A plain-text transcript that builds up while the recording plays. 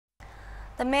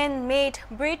The man-made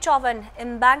breach of an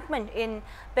embankment in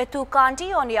Pentagon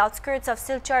on the outskirts of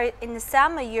Silchar in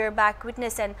Assam a year back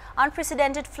witnessed an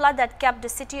unprecedented flood that kept the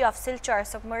city of Silchar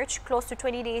submerged close to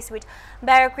 20 days, with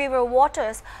Barak River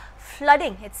waters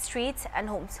flooding its streets and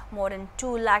homes. More than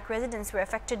 2 lakh residents were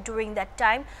affected during that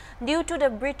time due to the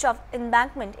breach of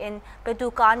embankment in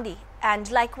Pentagon,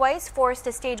 and likewise forced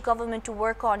the state government to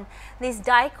work on this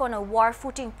dike on a war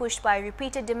footing, pushed by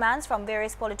repeated demands from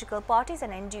various political parties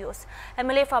and NGOs.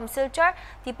 MLA from Silchar,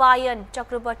 Tipayan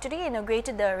Chakrabarti,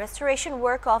 inaugurated the restoration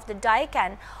work of the dike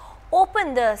and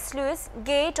opened the sluice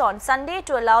gate on Sunday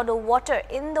to allow the water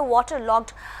in the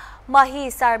waterlogged Mahi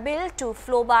Sarbil to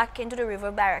flow back into the river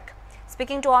Barak.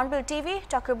 Speaking to HornbillTV,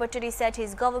 Chakrabarti said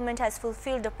his government has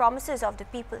fulfilled the promises of the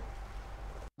people.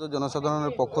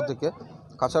 জনসাধারণের পক্ষ থেকে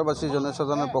কাছাড়বাসী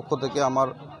জনসাধারণের পক্ষ থেকে আমার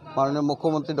মাননীয়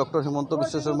মুখ্যমন্ত্রী doctor Himanta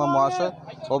Biswa Sarma মহাশয়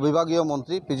ও বিভাগীয়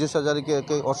মন্ত্রী পীযূষ হাজারিকে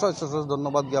অশেষ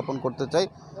ধন্যবাদ জ্ঞাপন করতে চাই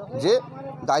যে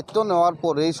দায়িত্ব নেওয়ার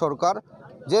পর এই সরকার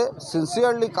যে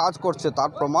সিনসিয়ারলি কাজ করছে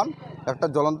তার প্রমাণ, একটা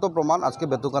জ্বলন্ত প্রমাণ আজকে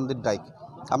বেতুকান্দির ডাইক।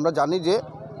 আমরা জানি যে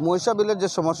মহিষা বিলের যে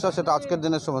সমস্যা সেটা আজকের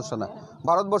দিনের সমস্যা না।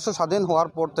 ভারতবর্ষ স্বাধীন হওয়ার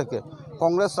পর থেকে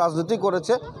কংগ্রেস রাজনীতি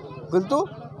করেছে, কিন্তু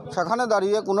সেখানে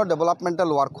দাঁড়িয়ে কোনো ডেভেলপমেন্টাল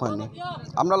ওয়ার্ক হয়নি।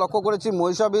 আমরা লক্ষ্য করেছি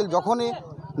মহিষা বিল যখনই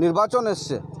নির্বাচন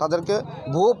এসছে তাদেরকে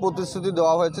ভুয়ো প্রতিশ্রুতি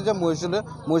দেওয়া হয়েছে যে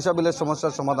মহিষা বিলের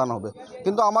সমস্যার সমাধান হবে,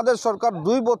 কিন্তু আমাদের সরকার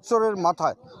 2 বছরের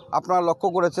মাথায় আপনারা লক্ষ্য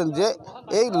করেছেন যে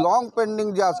এই লং পেন্ডিং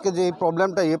যে আজকে যে এই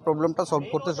প্রবলেমটা সলভ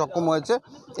করতে সক্ষম হয়েছে।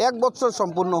 1 বছর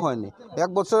সম্পূর্ণ হয়নি। 1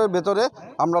 বছরের ভেতরে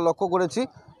আমরা লক্ষ্য করেছি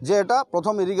যে এটা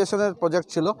প্রথম ইরিগেশনের প্রজেক্ট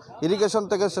ছিল, ইরিগেশন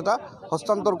থেকে সেটা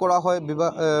হস্তান্তর করা হয়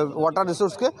ওয়াটার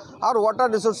রিসোর্সকে, আর ওয়াটার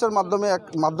রিসোর্সের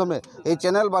মাধ্যমে এই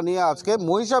চ্যানেল বানিয়ে আজকে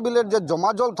মহিষা বিলের যে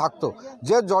জমা জল থাকতো,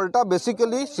 যে জলটা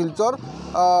বেসিক্যালি শিলচর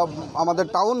আমাদের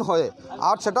টাউন হয়ে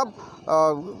আর সেটা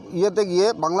ইয়েতে গিয়ে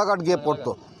বাংলাঘাট গিয়ে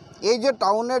পড়তো। এই যে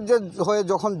টাউনের যে হয়ে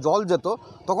যখন জল যেত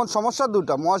তখন সমস্যা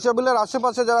 2টা। মহিষা বিলের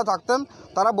আশেপাশে যারা থাকতেন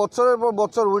তারা বছরের পর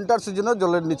বছর উইন্টার সিজনে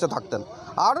জলের নিচে থাকতেন।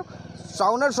 আর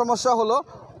টাউনের সমস্যা হলো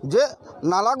যে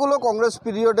নালাগুলো কংগ্রেস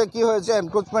পিরিয়ডে কি হয়েছে,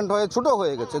 এনক্রোচমেন্ট হয়ে ছোটো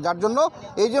হয়ে গেছে, যার জন্য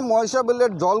এই যে মহিষা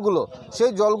বিলের জলগুলো,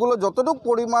 সেই জলগুলো যতটুকু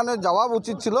পরিমাণে যাওয়া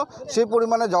উচিত ছিল সেই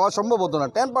পরিমাণে যাওয়া সম্ভব হতো না,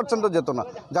 10%ও যেত না,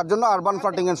 যার জন্য আরবান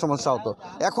ফ্লাটিংয়ের সমস্যা হতো।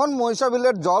 এখন মহিষা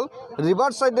বিলের জল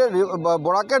রিভার সাইডে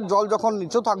বরাকের জল যখন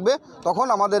নিচু থাকবে তখন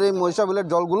আমাদের এই মহিষা বিলের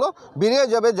জলগুলো বেরিয়ে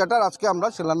যাবে, যেটার আজকে আমরা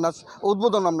শিলান্যাস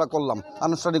উদ্বোধন আমরা করলাম,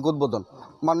 আনুষ্ঠানিক উদ্বোধন।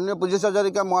 মাননীয় পীযূষ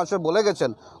হাজারিকা মহাশয় বলে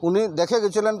গেছেন, উনি দেখে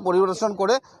গেছিলেন, পরিদর্শন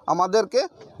করে আমাদেরকে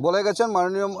বলে গেছেন।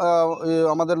 মাননীয়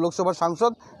আমাদের লোকসভার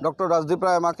সাংসদ ডক্টর রাজদীপ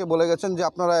রায় আমাকে বলে গেছেন যে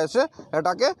আপনারা এসে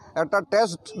এটাকে একটা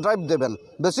টেস্ট ড্রাইভ দেবেন।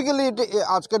 বেসিক্যালি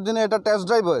আজকের দিনে এটা টেস্ট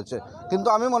ড্রাইভ হয়েছে, কিন্তু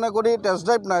আমি মনে করি টেস্ট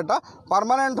ড্রাইভ না, এটা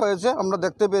পার্মানেন্ট হয়েছে। আমরা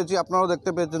দেখতে পেয়েছি, আপনারাও দেখতে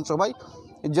পেয়েছেন সবাই,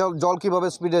 জল কীভাবে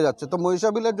স্পিডে যাচ্ছে। তো মহিষা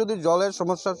বিলের যদি জলের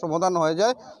সমস্যার সমাধান হয়ে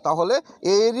যায় তাহলে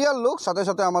এই এরিয়ার লোক, সাথে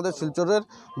সাথে আমাদের শিলচরের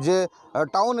যে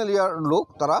টাউন এরিয়ার লোক,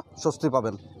 তারা স্বস্তি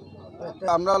পাবেন।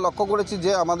 আমরা লক্ষ্য করেছি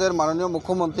যে আমাদের মাননীয়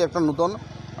মুখ্যমন্ত্রী একটা নতুন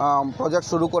প্রজেক্ট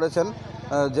শুরু করেছেন,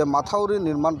 যে মাথাউরি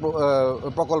নির্মাণ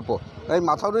প্রকল্প। এই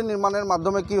মাথাউরি নির্মাণের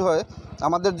মাধ্যমে কি হয়,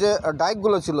 আমাদের যে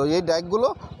ডাইকগুলো ছিল এই ডাইকগুলো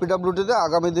পিডব্লিউডিতে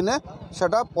আগামী দিনে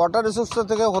সেটা ওয়াটার রিসোর্স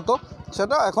থেকে হতো,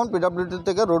 সেটা এখন পিডব্লিউডি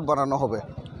থেকে রোড বানানো হবে।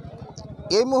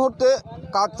 এই মুহূর্তে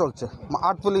কাজ চলছে,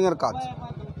 আর্থ ফিলিংয়ের কাজ।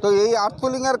 তো এই আর্থ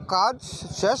ফিলিংয়ের কাজ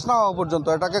শেষ না হওয়া পর্যন্ত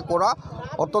এটাকে করা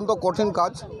অত্যন্ত কঠিন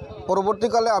কাজ।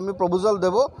 পরবর্তীকালে আমি প্রপোজাল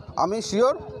দেব, আমি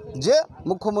শিওর যে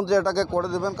মুখ্যমন্ত্রী এটাকে করে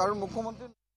দেবেন, কারণ মুখ্যমন্ত্রী